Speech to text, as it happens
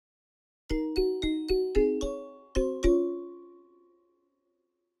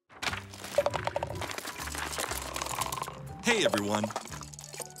Hey everyone!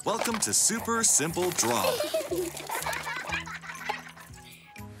 Welcome to Super Simple Draw.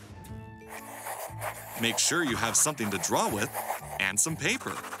 Make sure you have something to draw with and some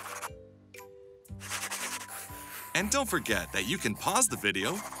paper. And don't forget that you can pause the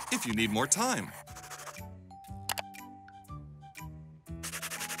video if you need more time.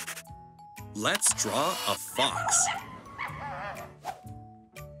 Let's draw a fox.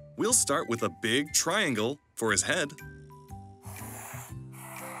 We'll start with a big triangle for his head.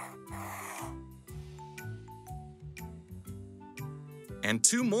 And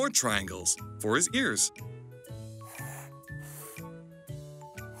 2 more triangles for his ears.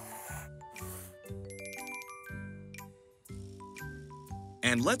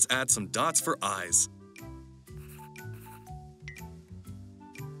 And let's add some dots for eyes.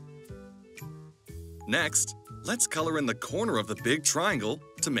 Next, let's color in the corner of the big triangle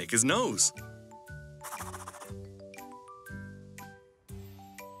to make his nose.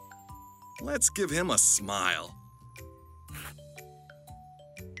 Let's give him a smile.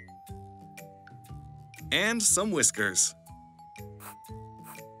 And some whiskers.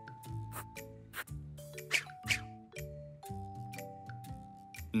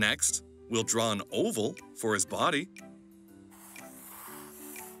 Next, we'll draw an oval for his body.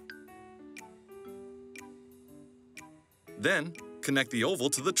 Then, connect the oval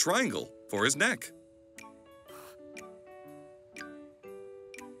to the triangle for his neck.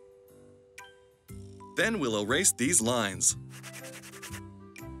 Then we'll erase these lines.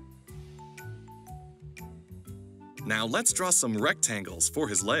 Now let's draw some rectangles for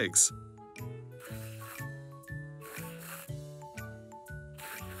his legs.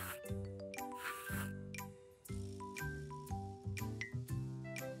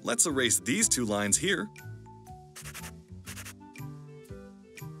 Let's erase these 2 lines here.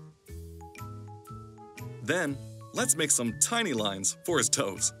 Then, let's make some tiny lines for his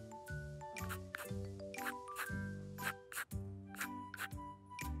toes.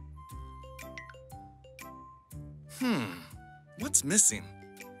 What's missing?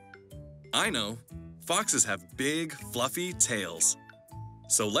 I know, foxes have big, fluffy tails.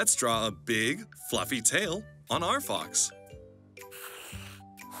 So let's draw a big, fluffy tail on our fox.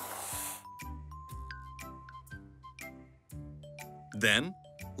 Then,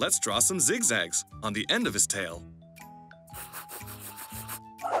 let's draw some zigzags on the end of his tail.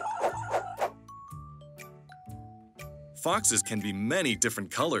 Foxes can be many different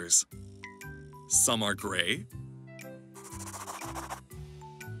colors. Some are gray.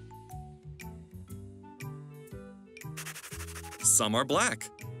 Some are black.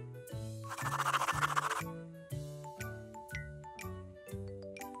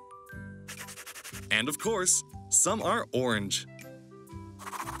 And of course, some are orange.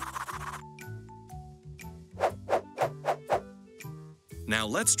 Now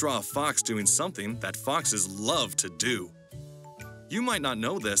let's draw a fox doing something that foxes love to do. You might not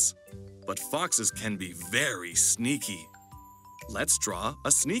know this, but foxes can be very sneaky. Let's draw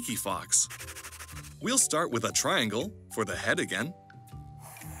a sneaky fox. We'll start with a triangle for the head again.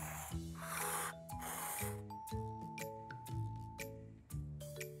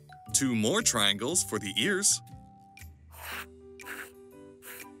 Two more triangles for the ears.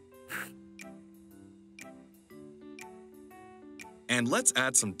 And let's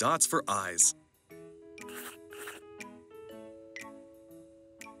add some dots for eyes.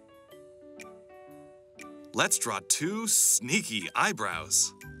 Let's draw 2 sneaky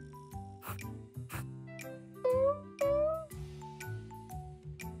eyebrows.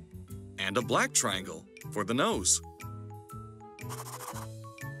 And a black triangle for the nose.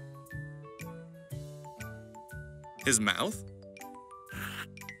 His mouth.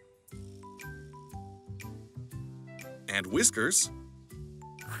 And whiskers.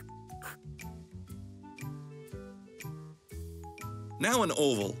 Now an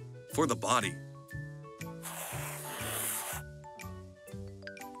oval for the body.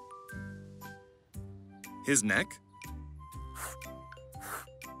 His neck.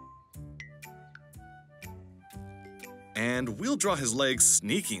 And we'll draw his legs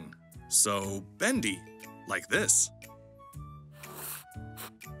sneaking, so bendy, like this.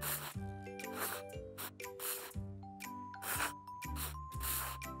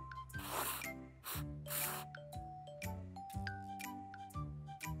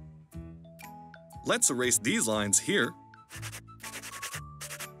 Let's erase these lines here.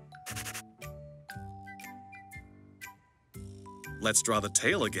 Let's draw the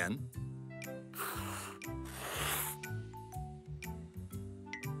tail again.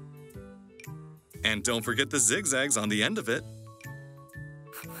 And don't forget the zigzags on the end of it.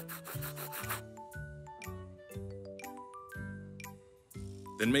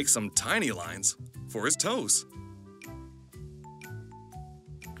 Then make some tiny lines for his toes.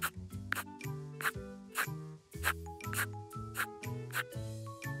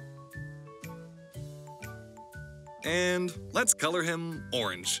 And let's color him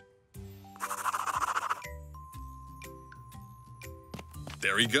orange.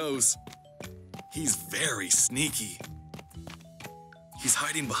 There he goes. He's very sneaky. He's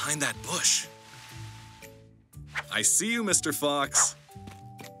hiding behind that bush. I see you, Mr. Fox.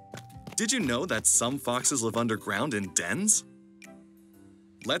 Did you know that some foxes live underground in dens?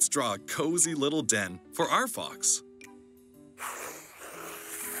 Let's draw a cozy little den for our fox.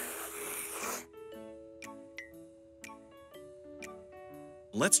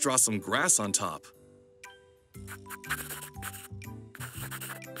 Let's draw some grass on top.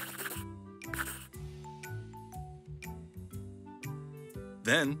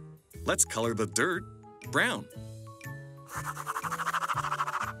 Then, let's color the dirt brown.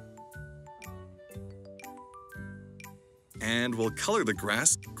 And we'll color the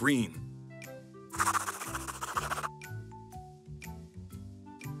grass green.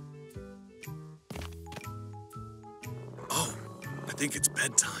 Oh, I think it's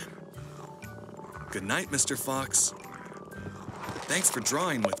bedtime. Good night, Mr. Fox. Thanks for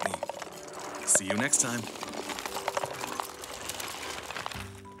drawing with me. See you next time.